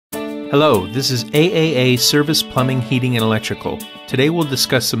Hello, this is AAA Service Plumbing, Heating, and Electrical. Today we'll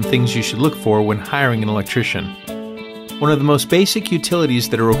discuss some things you should look for when hiring an electrician. One of the most basic utilities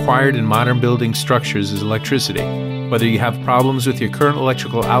that are required in modern building structures is electricity. Whether you have problems with your current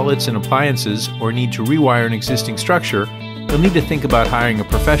electrical outlets and appliances or need to rewire an existing structure, you'll need to think about hiring a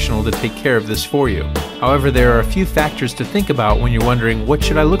professional to take care of this for you. However, there are a few factors to think about when you're wondering what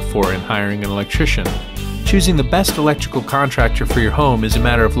should I look for in hiring an electrician. Choosing the best electrical contractor for your home is a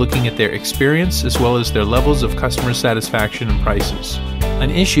matter of looking at their experience as well as their levels of customer satisfaction and prices. An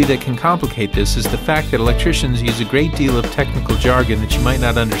issue that can complicate this is the fact that electricians use a great deal of technical jargon that you might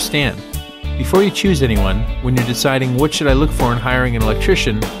not understand. Before you choose anyone, when you're deciding what should I look for in hiring an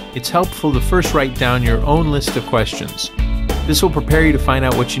electrician, it's helpful to first write down your own list of questions. This will prepare you to find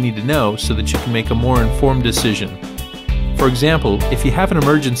out what you need to know so that you can make a more informed decision. For example, if you have an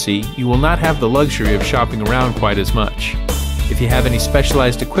emergency, you will not have the luxury of shopping around quite as much. If you have any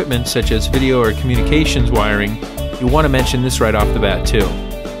specialized equipment such as video or communications wiring, you'll want to mention this right off the bat too.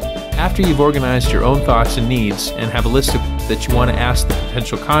 After you've organized your own thoughts and needs and have a list that you want to ask the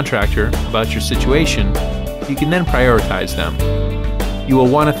potential contractor about your situation, you can then prioritize them. You will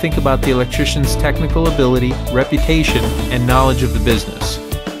want to think about the electrician's technical ability, reputation, and knowledge of the business.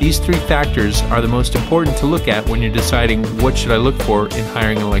 These three factors are the most important to look at when you're deciding what should I look for in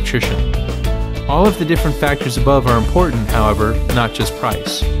hiring an electrician. All of the different factors above are important, however, not just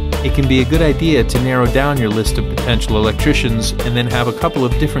price. It can be a good idea to narrow down your list of potential electricians and then have a couple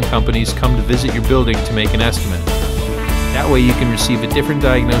of different companies come to visit your building to make an estimate. That way you can receive a different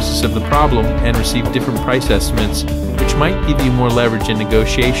diagnosis of the problem and receive different price estimates, which might give you more leverage in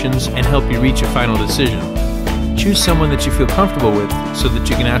negotiations and help you reach a final decision. Choose someone that you feel comfortable with so that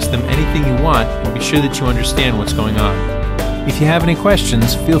you can ask them anything you want and be sure that you understand what's going on. If you have any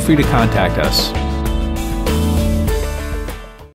questions, feel free to contact us.